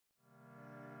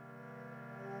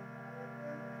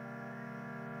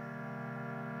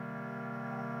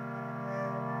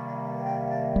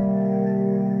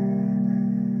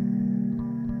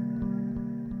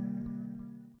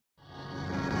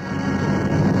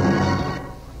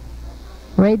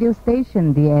Radio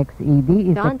station DXED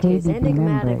is Dante's a KBP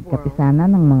member, Enigmatic World.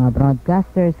 kapisanan ng mga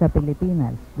broadcasters sa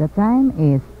Pilipinas. The time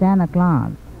is 10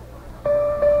 o'clock.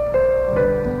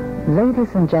 Ladies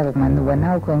and gentlemen, we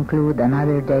now conclude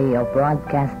another day of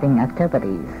broadcasting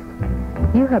activities.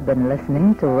 You have been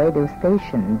listening to radio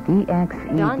station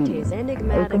DXED, Dante's a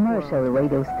Enigmatic commercial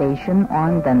radio station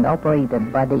owned and operated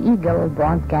by the Eagle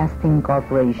Broadcasting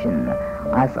Corporation,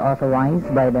 as authorized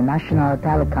by the National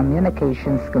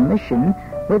Telecommunications Commission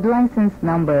with license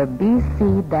number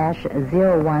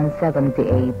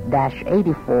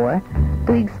BC-0178-84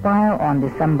 to expire on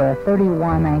December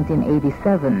 31,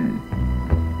 1987.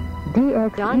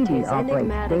 DXED Dante's operates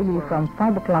Enigmatic daily World. from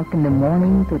 5 o'clock in the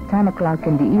morning to 10 o'clock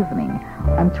in the evening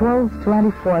on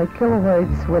 1224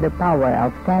 kilohertz with a power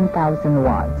of 10,000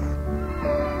 watts.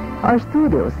 Our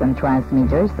studios and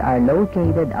transmitters are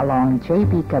located along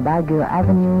J.P. Cabaguio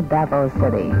Avenue, Davao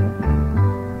City.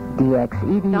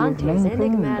 DXED is Dante's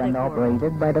maintained Enigmatic and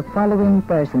operated by the following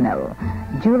personnel,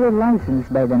 duly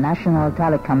licensed by the National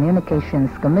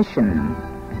Telecommunications Commission.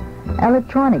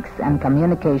 Electronics and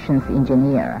Communications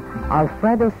Engineer,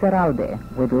 Alfredo Serralde,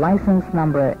 with license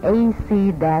number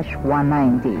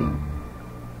AC-190.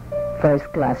 First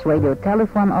Class Radio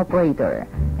Telephone Operator,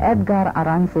 Edgar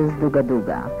Arances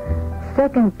Dugaduga.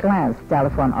 Second Class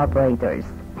Telephone Operators,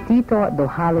 Tito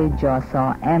Duhali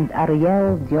Dioso and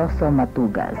Ariel Dioso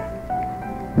Matugas.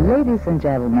 Ladies and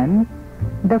gentlemen,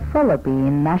 the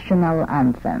Philippine National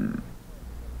Anthem.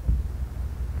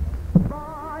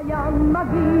 Bayang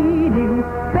magiling,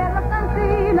 pelas ng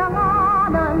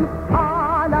silanganan,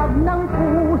 alab ng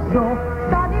puso,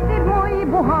 sa dibdib mo'y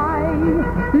buhay,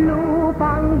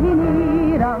 lupang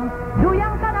hinirang,